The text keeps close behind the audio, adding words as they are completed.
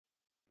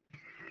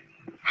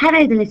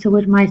Hello, the little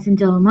wood mice and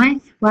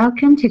dormice.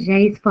 Welcome to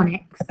today's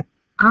phonics.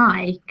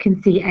 I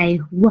can see a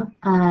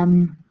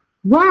worm.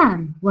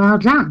 Well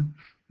done.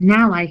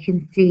 Now I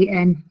can see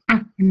an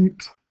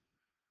ant.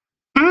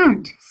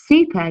 Ant.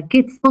 Super.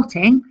 Good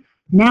spotting.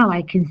 Now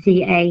I can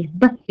see a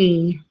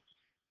bee.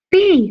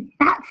 Bee.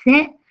 That's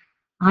it.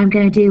 I'm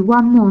going to do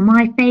one more.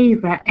 My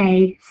favourite.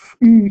 A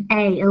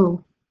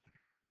snail.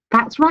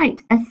 That's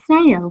right. A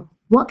snail.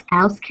 What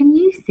else can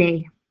you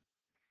see?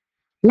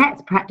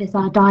 Let's practice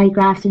our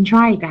digraphs and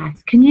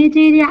trigraphs. Can you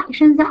do the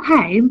actions at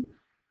home?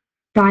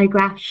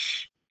 Digraph,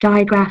 sh,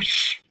 digraph,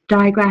 sh,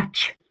 digraph,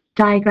 ch,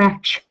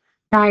 digraph, ch,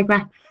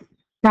 digraph,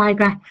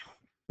 digraph,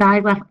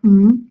 digraph,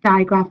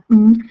 digraph,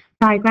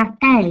 digraph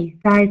A,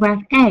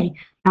 digraph A,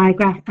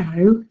 digraph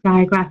O,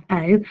 digraph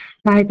O,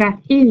 digraph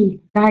E,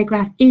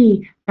 digraph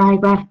E,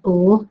 digraph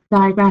O,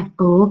 digraph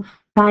O,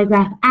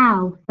 digraph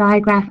ow,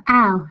 digraph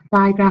ow,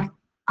 digraph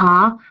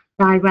R,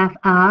 digraph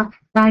R,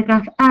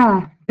 digraph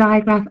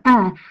digraph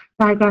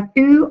digraph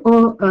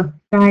oo or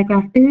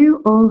digraph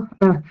oo or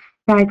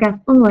digraph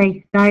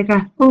oi,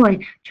 trigraph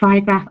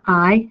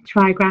I,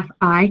 trigraph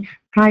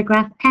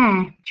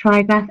air,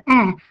 trigraph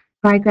ear,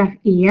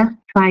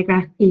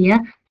 trigraph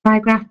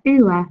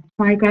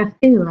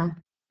ooer.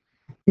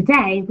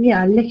 Today we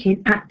are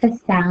looking at the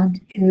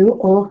sound oo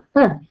or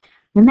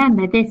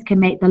Remember, this can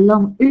make the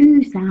long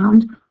oo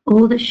sound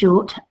or the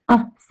short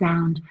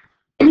sound.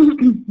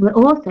 We're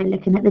also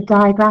looking at the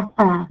digraph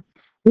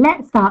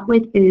Let's start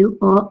with oo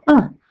or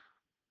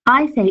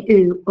I say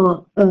oo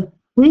or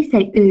we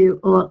say oo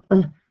or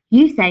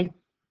you say.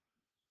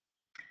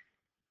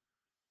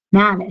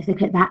 Now let's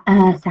look at that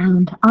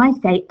sound. I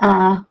say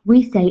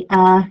we say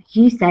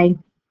you say.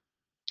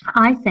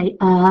 I say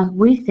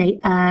we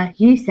say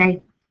you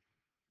say.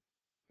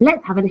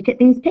 Let's have a look at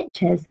these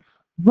pictures.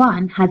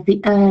 One has the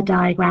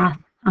digraph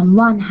and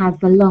one has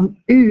the long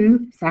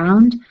oo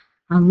sound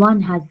and one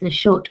has the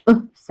short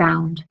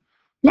sound.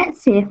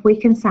 Let's see if we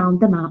can sound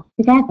them out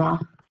together.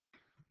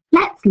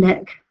 Let's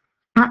look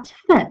at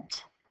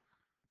foot.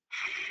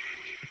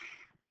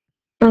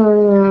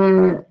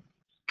 Foot.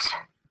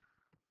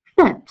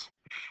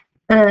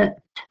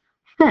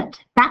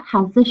 Foot. That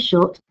has the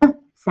short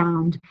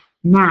sound.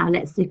 Now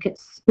let's look at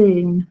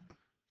spoon.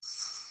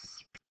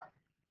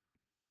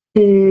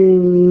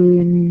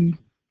 Spoon.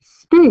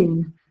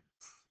 Spoon.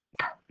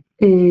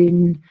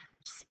 Spoon.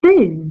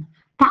 Spoon.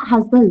 That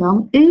has the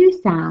long oo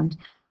sound.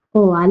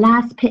 Or our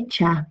last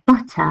picture,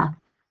 butter.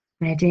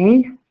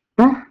 Ready?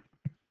 Butter.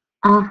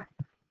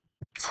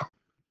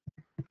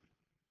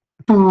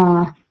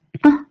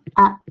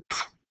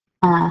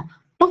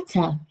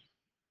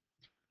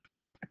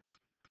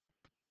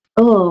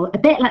 Oh, a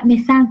bit like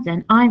Miss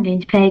Sanson, I'm going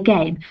to play a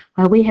game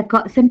where we have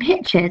got some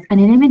pictures and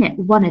in a minute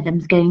one of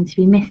them's going to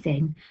be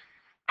missing.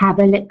 Have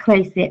a look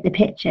closely at the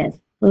pictures.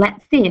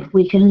 Let's see if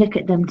we can look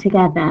at them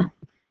together.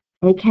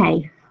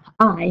 Okay,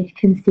 I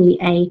can see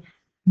a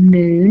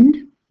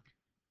moon,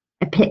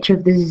 a picture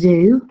of the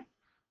zoo,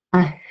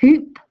 a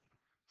hoop,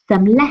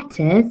 some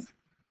letters,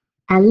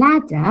 a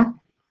ladder,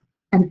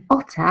 an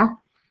otter,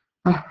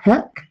 a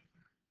hook,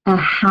 a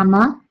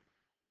hammer,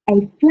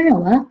 a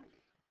flower,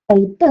 a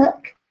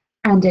book,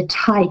 and a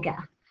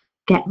tiger.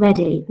 Get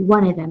ready,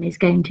 one of them is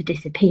going to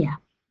disappear.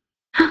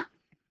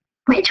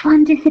 Which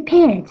one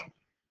disappeared?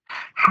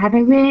 Have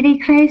a really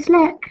close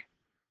look.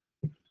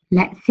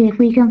 Let's see if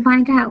we can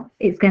find out.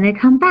 It's going to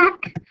come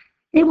back.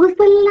 It was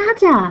the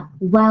ladder.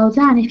 Well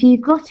done if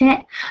you've got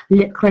it.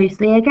 Look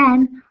closely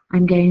again.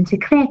 I'm going to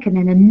click and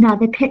then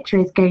another picture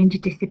is going to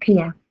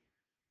disappear.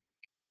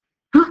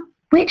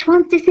 Which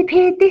one's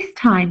disappeared this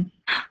time?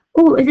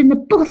 Oh, it was in the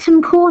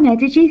bottom corner.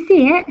 Did you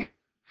see it?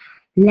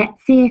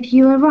 Let's see if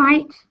you were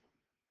right.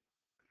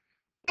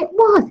 It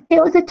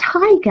was a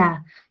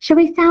tiger. Shall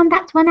we sound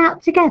that one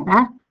out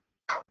together?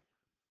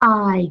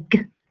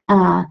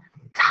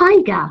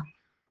 Tiger.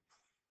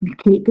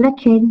 Keep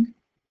looking.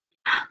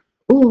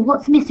 Oh,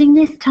 what's missing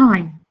this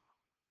time?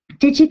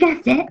 Did you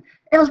guess it?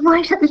 It was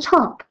right at the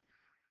top.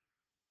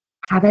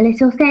 Have a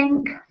little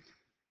think.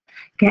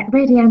 Get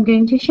ready, I'm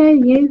going to show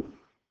you.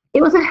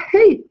 It was a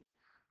hoop.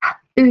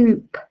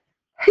 Hoop.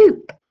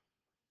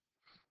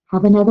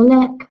 Have another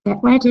look.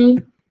 Get ready.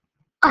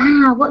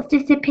 What's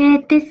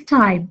disappeared this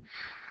time?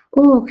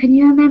 Oh, can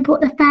you remember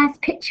what the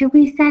first picture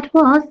we said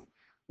was?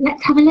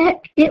 Let's have a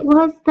look. It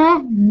was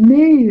the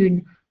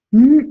moon.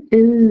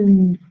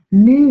 Moon.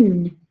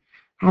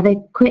 Have a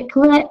quick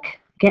look.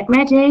 Get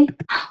ready.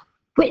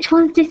 Which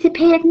one's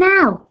disappeared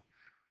now?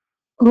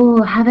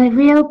 Oh, have a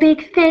real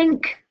big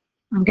think.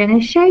 I'm going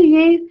to show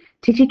you.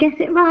 Did you guess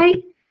it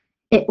right?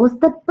 It was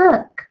the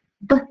book.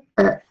 Book.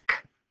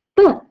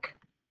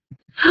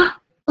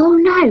 Oh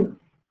no.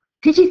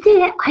 Did you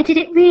see it? I did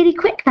it really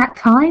quick that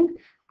time.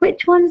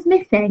 Which one's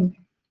missing?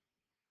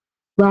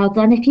 Well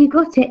done if you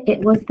got it. It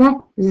was the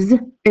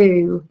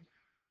zoo.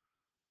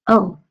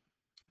 Oh,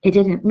 it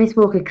didn't. Miss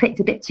Walker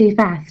clicked a bit too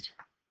fast.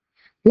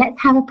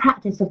 Let's have a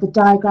practice of the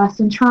digraphs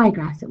and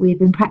trigraphs that we've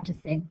been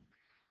practicing.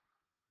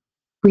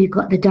 We've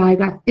got the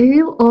digraph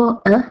oo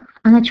or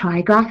and a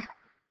trigraph,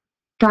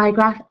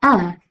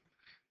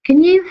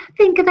 Can you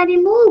think of any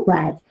more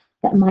words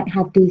that might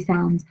have these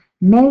sounds?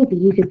 Maybe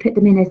you could put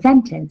them in a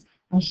sentence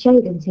and show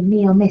them to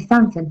me or Miss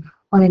Sanson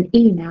on an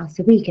email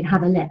so we can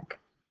have a look.